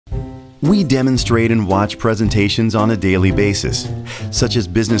We demonstrate and watch presentations on a daily basis, such as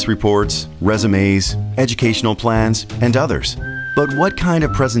business reports, resumes, educational plans, and others. But what kind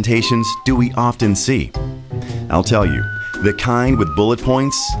of presentations do we often see? I'll tell you, the kind with bullet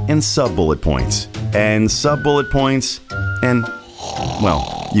points and sub-bullet points, and sub-bullet points, and,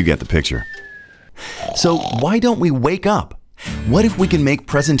 well, you get the picture. So why don't we wake up? What if we can make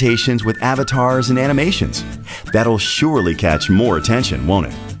presentations with avatars and animations? That'll surely catch more attention, won't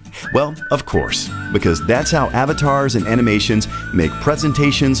it? Well, of course, because that's how avatars and animations make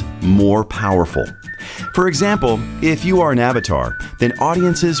presentations more powerful. For example, if you are an avatar, then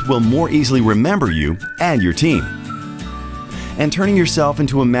audiences will more easily remember you and your team. And turning yourself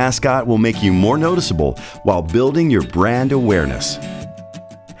into a mascot will make you more noticeable while building your brand awareness.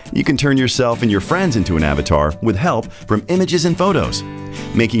 You can turn yourself and your friends into an avatar with help from images and photos,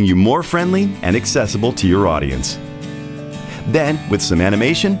 making you more friendly and accessible to your audience. Then, with some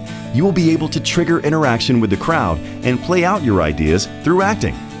animation, you will be able to trigger interaction with the crowd and play out your ideas through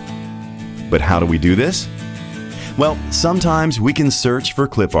acting. But how do we do this? Well, sometimes we can search for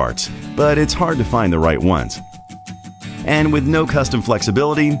clip arts, but it's hard to find the right ones. And with no custom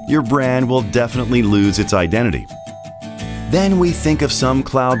flexibility, your brand will definitely lose its identity. Then we think of some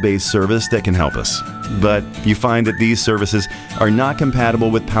cloud-based service that can help us. But you find that these services are not compatible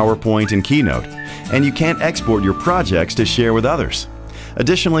with PowerPoint and Keynote, and you can't export your projects to share with others.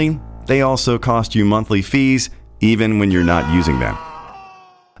 Additionally, they also cost you monthly fees even when you're not using them.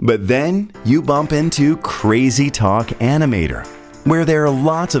 But then you bump into CrazyTalk Animator, where there are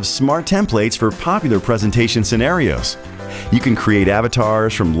lots of smart templates for popular presentation scenarios. You can create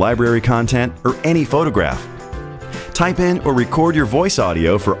avatars from library content or any photograph. Type in or record your voice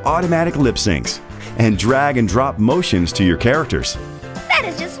audio for automatic lip syncs, and drag and drop motions to your characters. That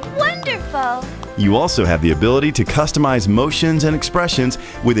is just wonderful! You also have the ability to customize motions and expressions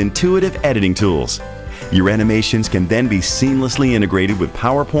with intuitive editing tools. Your animations can then be seamlessly integrated with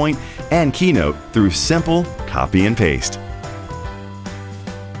PowerPoint and Keynote through simple copy and paste.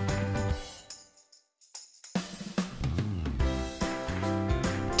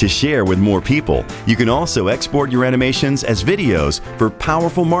 To share with more people, you can also export your animations as videos for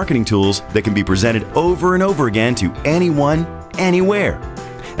powerful marketing tools that can be presented over and over again to anyone, anywhere.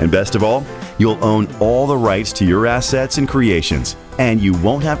 And best of all, you'll own all the rights to your assets and creations, and you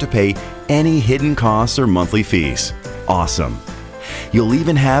won't have to pay any hidden costs or monthly fees. Awesome! You'll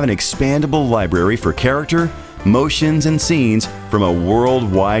even have an expandable library for character, motions, and scenes from a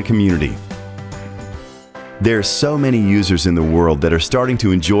worldwide community. There are so many users in the world that are starting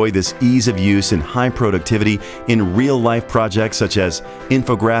to enjoy this ease of use and high productivity in real-life projects such as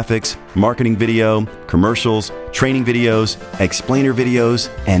infographics, marketing video, commercials, training videos, explainer videos,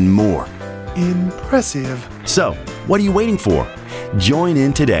 and more. Impressive. So, what are you waiting for? Join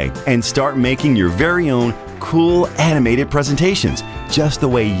in today and start making your very own cool animated presentations just the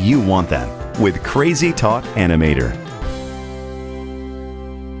way you want them with CrazyTalk Animator.